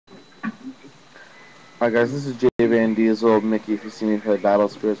Hi guys, this is jvandiesel. Mickey, if you see me play Battle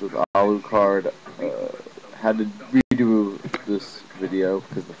Spirits with Alucard, had to redo this video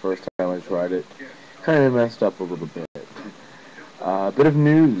because the first time I tried it kind of messed up a little bit. Bit of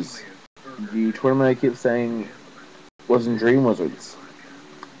news. The tournament I keep saying wasn't Dream Wizards.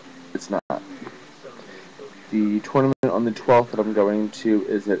 It's not. The tournament on the 12th that I'm going to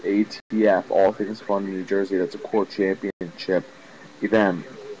is at ATF, All Things Fun, New Jersey. That's a core championship event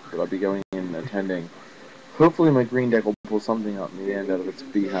that I'll be going and attending. Hopefully my green deck will pull something out in the end out of its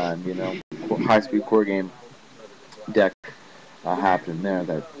behind, you know. High-speed core game deck happening there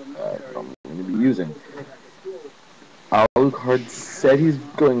that I'm going to be using. Alucard said he's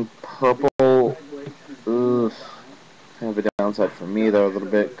going purple. Ugh. Kind of a downside for me, though, a little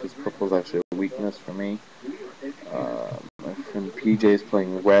bit, because purple is actually a weakness for me. My friend PJ is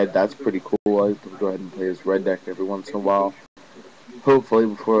playing red. That's pretty cool. I like to go ahead and play his red deck every once in a while. Hopefully,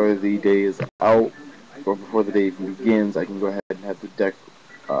 before the day is out, or before the day even begins, I can go ahead and have the deck,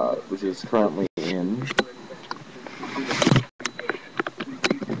 which is currently in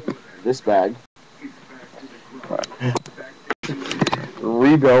this bag,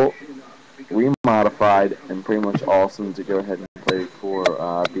 rebuilt, remodified, and pretty much awesome to go ahead and play for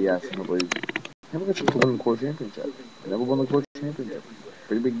BS and hopefully never get to win the core championship. I never won the core championship.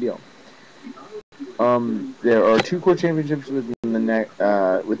 Pretty big deal. There are 2 core championships within the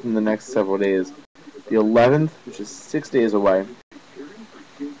next several days. The 11th, which is 6 days away.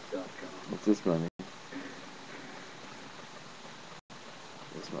 What's this money?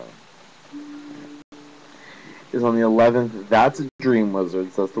 This money is on the 11th. That's a Dream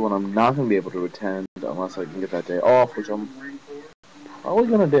Wizards. That's the one I'm not going to be able to attend unless I can get that day off, which I'm probably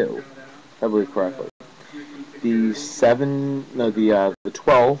going to do, if I believe correctly. The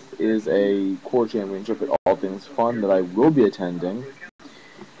 12th is a core championship at All Things Fun that I will be attending.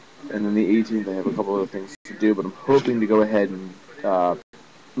 And then the 18th, I have a couple other things to do, but I'm hoping to go ahead and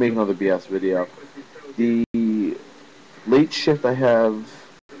make another BS video. The late shift I have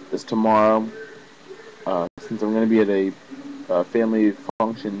is tomorrow. Since I'm going to be at a family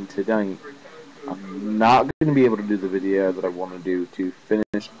function tonight, I'm not going to be able to do the video that I want to do to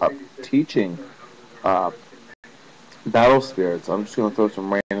finish up teaching Battle Spirits. I'm just going to throw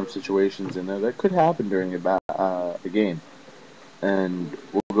some random situations in there that could happen during a game. And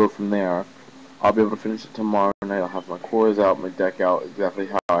we'll go from there. I'll be able to finish it tomorrow night. I'll have my cores out, my deck out, exactly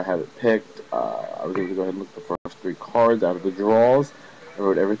how I have it picked. I was able to go ahead and look at the first 3 cards out of the draws. I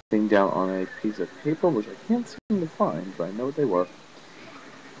wrote everything down on a piece of paper, which I can't seem to find, but I know what they were.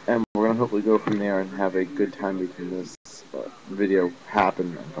 And we're going to hopefully go from there and have a good time making this video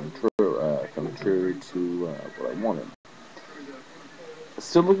happen and come true to what I wanted.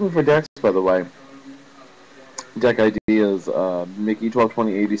 Still looking for decks, by the way. Deck ID is Mickey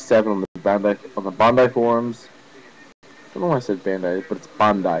 122087 on the Bondi forums. I don't know why I said Bandai, but it's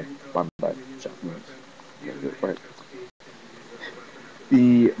Bondi. Japanese. Right.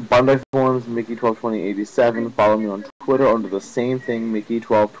 The Bondi forums, Mickey 122087. Follow me on Twitter under the same thing, Mickey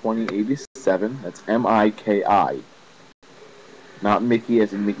 122087. That's M-I-K-I. Not Mickey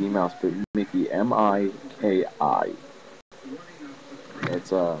as in Mickey Mouse, but Mickey M-I-K-I.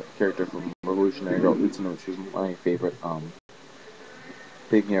 It's a character from Revolutionary Girl Utsuno, which is my favorite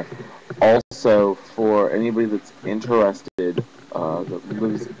thing here. Also, for anybody that's interested, that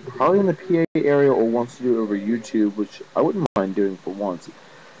lives probably in the PA area or wants to do it over YouTube, which I wouldn't mind doing for once,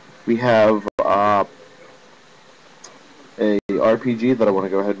 we have a RPG that I want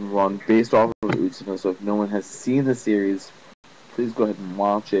to go ahead and run based off of Utsuno, so if no one has seen the series, please go ahead and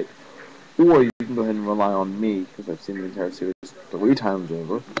watch it. Or you can go ahead and rely on me, because I've seen the entire series 3 times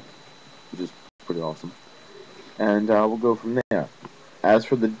over, which is pretty awesome. And we'll go from there. As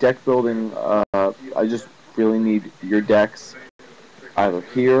for the deck building, I just really need your decks either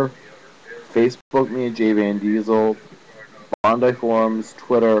here, Facebook me at jvandiesel, Bondi forums,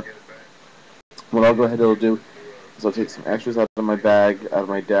 Twitter. What I'll go ahead and do is I'll take some extras out of my bag, out of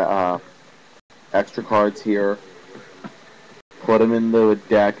my extra cards here, put them in the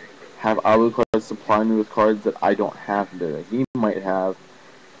deck, have Alucard supply me with cards that I don't have that he might have,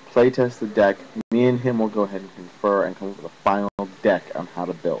 playtest the deck, me and him will go ahead and confer and come up with a final deck on how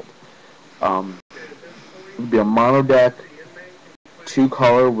to build. It'll be a mono deck, 2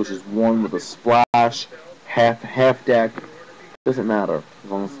 color, which is 1 with a splash, half deck, doesn't matter, as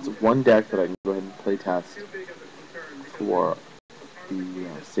long as it's 1 deck that I can go ahead and playtest for the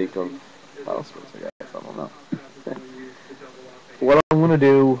sake of Battle Spirits, I guess, I don't know. Okay. What I'm going to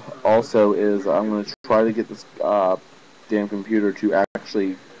do also is I'm going to try to get this damn computer to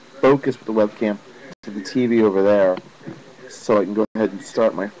actually focus with the webcam to the TV over there so I can go ahead and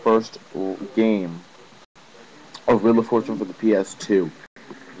start my first game of Wheel of Fortune for the PS2.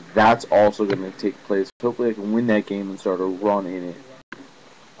 That's also going to take place. Hopefully I can win that game and start a run in it.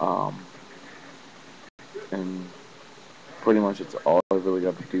 And pretty much it's all I really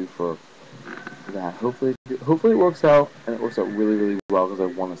got to do for that. Hopefully it works out, and it works out really, really well, because I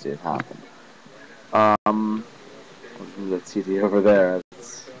want to see it happen. That CD over there,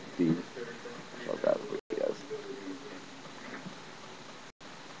 that's the... I'll grab it for you guys.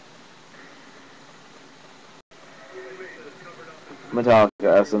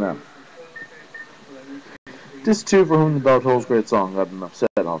 Metallica, S&M. Disc 2, For Whom the Bell Tolls, great song. Got enough said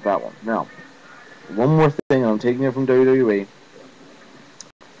on that one. Now, one more thing, I'm taking it from WWE.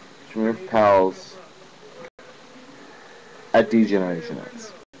 From your pals at D-Generation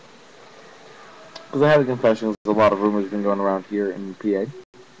X. Because I have a confession, there's a lot of rumors been going around here in PA.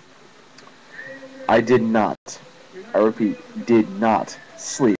 I did not, I repeat, did not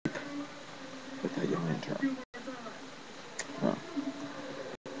sleep with that young intern. No.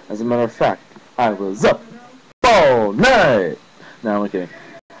 As a matter of fact, I was up all night! No, I'm kidding.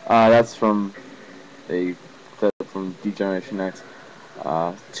 That's from from D-Generation X.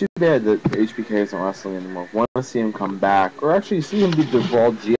 Too bad that HBK isn't wrestling anymore. Want to see him come back, or actually see him be the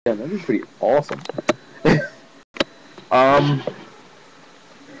Raw GM. That'd be pretty awesome.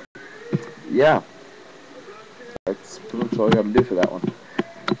 Yeah, that's pretty much all I got to do for that one.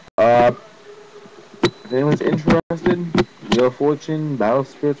 If anyone's interested, Wheel of Fortune, Battle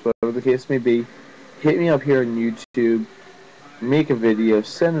Spirits, whatever the case may be, hit me up here on YouTube. Make a video,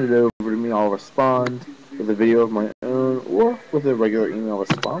 send it over to me. I'll respond with a video of my own, or with a regular email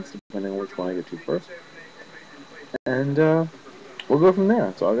response, depending on which one I get to first. And we'll go from there.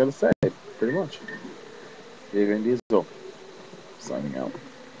 That's all I gotta say, pretty much. Jvandiesel, signing out.